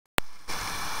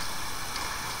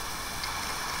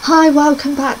Hi,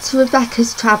 welcome back to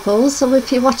Rebecca's Travels, or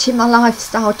if you're watching my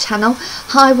lifestyle channel,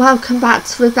 hi, welcome back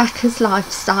to Rebecca's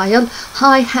Lifestyle.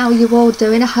 Hi, how you all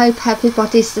doing? I hope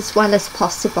everybody's as well as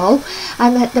possible.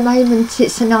 At the moment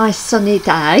it's a nice sunny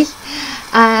day.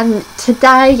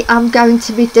 Today I'm going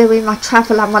to be doing my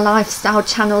travel and my lifestyle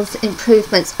channels,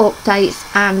 improvements, updates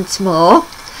and more.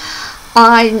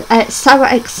 I'm so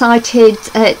excited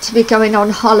to be going on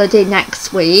holiday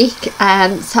next week,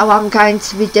 so I'm going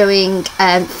to be doing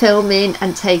filming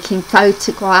and taking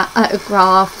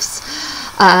photographs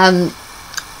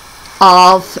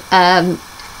of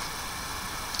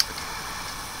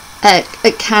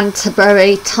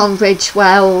Canterbury, Tunbridge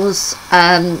Wells,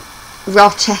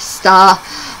 Rochester,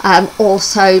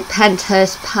 also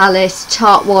Penshurst Palace,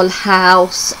 Chartwell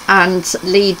House and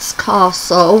Leeds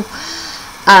Castle.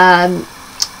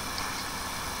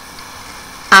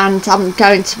 And I'm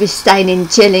going to be staying in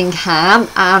Gillingham,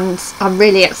 and I'm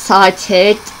really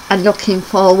excited and looking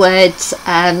forward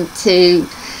to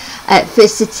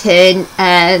visiting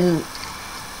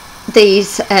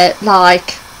these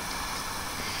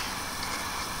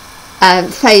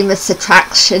famous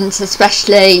attractions,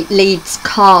 especially Leeds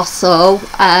Castle.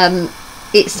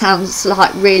 It sounds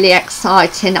like really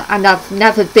exciting, and I've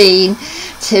never been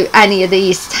to any of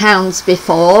these towns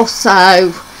before,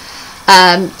 so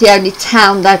the only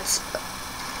town that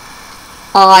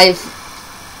I've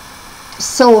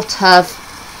sort of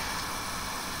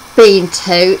been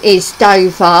to is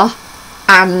Dover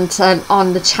and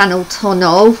on the Channel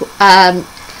Tunnel,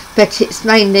 but it's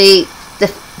mainly the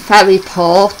ferry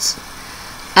port,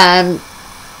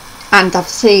 and I've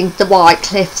seen the White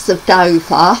Cliffs of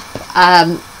Dover,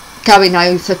 going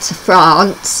over to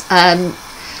France,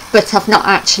 but I've not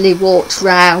actually walked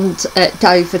round at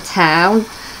Dover town,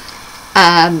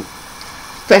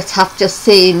 but I've just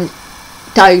seen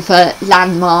Dover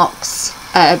landmarks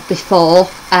before,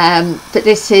 but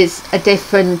this is a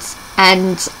different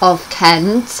end of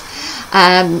Kent,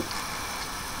 and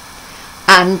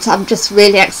I'm just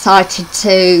really excited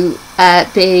to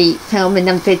be filming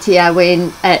and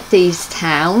videoing these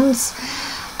towns.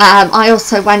 I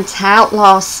also went out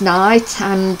last night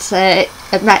and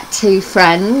met two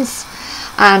friends,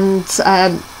 and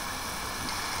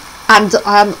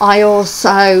I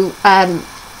also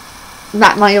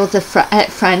met my other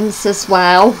friends as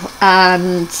well,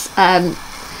 and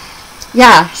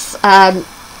yes,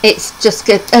 it's just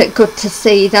good to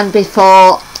see them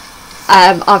before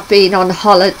I've been on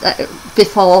holiday,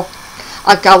 before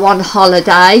I go on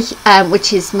holiday,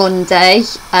 which is Monday.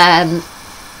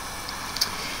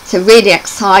 So really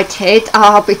excited.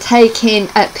 I'll be taking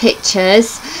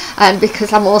pictures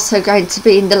because I'm also going to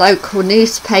be in the local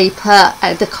newspaper,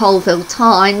 the Colville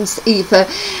Times, either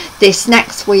this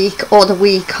next week or the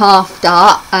week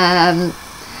after,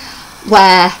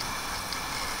 where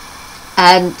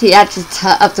the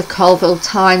editor of the Colville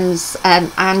Times,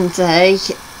 Andy,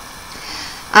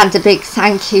 and a big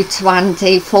thank you to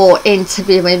Andy for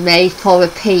interviewing me for a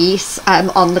piece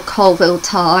on the Colville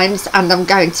Times, and I'm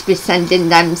going to be sending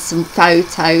them some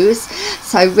photos,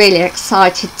 so really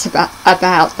excited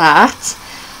about that.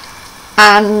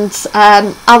 And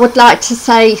I would like to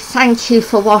say thank you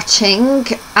for watching,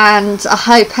 and I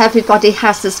hope everybody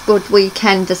has as good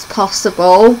weekend as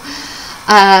possible,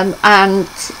 and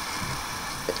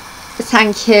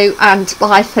thank you and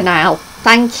bye for now.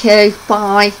 Thank you,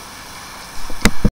 bye.